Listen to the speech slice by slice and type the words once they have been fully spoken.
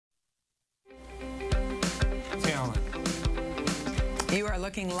are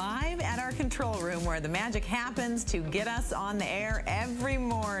looking live at our control room where the magic happens to get us on the air every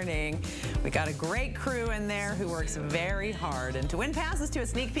morning. We got a great crew in there who works very hard. And to win passes to a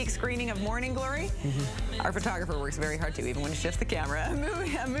sneak peek screening of Morning Glory, our photographer works very hard too, even when he shifts the camera.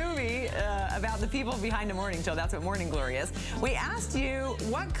 A movie about the people behind a morning show. That's what Morning Glory is. We asked you,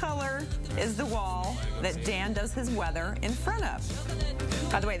 what color is the wall that Dan does his weather in front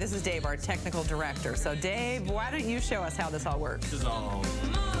of? By the way, this is Dave, our technical director. So Dave, why don't you show us how this all works?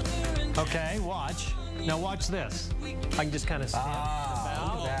 Okay, watch. Now watch this. I can just kind of stand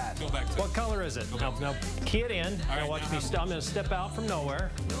out. Look at that. Go back to What color is it? Now key it in. Now watch me. I'm going to step out from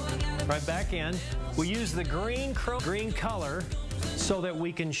nowhere. Right back in. We use the green color so that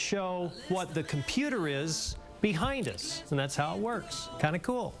we can show what the computer is behind us, and that's how it works. Kind of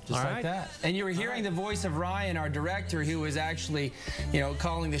cool. Just like that. And you were hearing the voice of Ryan, our director, who was actually,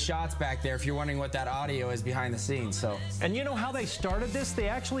 calling the shots back there, if you're wondering what that audio is behind the scenes. So. And you know how they started this? They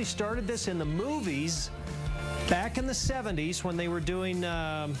actually started this in the movies back in the 70s when they were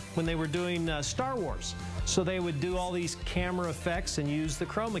doing Star Wars. So they would do all these camera effects and use the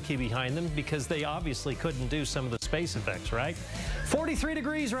chroma key behind them because they obviously couldn't do some of the space effects, right? 43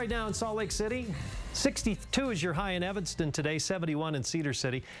 degrees right now in Salt Lake City. 62 is your high in Evanston today, 71 in Cedar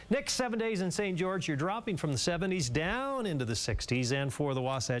City. Next 7 days in St. George, you're dropping from the 70s down into the 60s. And for the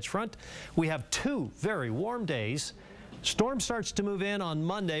Wasatch Front, we have 2 very warm days. Storm starts to move in on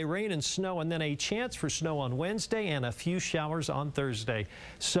Monday, rain and snow, and then a chance for snow on Wednesday and a few showers on Thursday.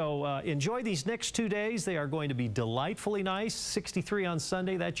 So enjoy these next 2 days. They are going to be delightfully nice. 63 on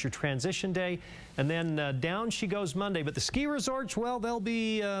Sunday, that's your transition day. And then down she goes Monday. But the ski resorts, well, they'll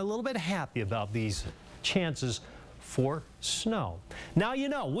be a little bit happy about these chances for snow. Now,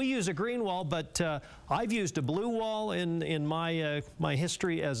 we use a green wall, but I've used a blue wall in my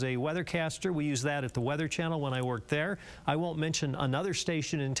history as a weathercaster. We use that at the Weather Channel when I worked there. I won't mention another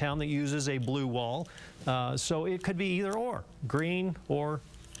station in town that uses a blue wall. So it could be either or, green or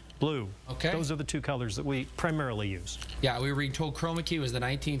blue. Okay. Those are the 2 colors that we primarily use. Yeah, we were told chroma key was the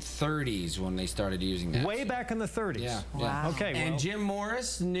 1930s when they started using that. Way back in the 30s. Yeah. Wow. Okay. And Jim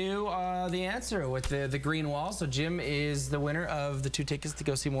Morris knew the answer with the green wall. So Jim is the winner of the 2 tickets to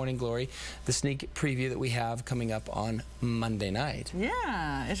go see Morning Glory, the sneak preview that we have coming up on Monday night.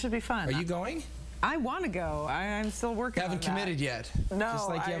 Yeah, it should be fun. Are you going? I want to go. I'm still working on that. Haven't committed yet. No. Just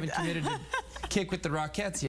like you haven't committed to kick with the Rockettes yet.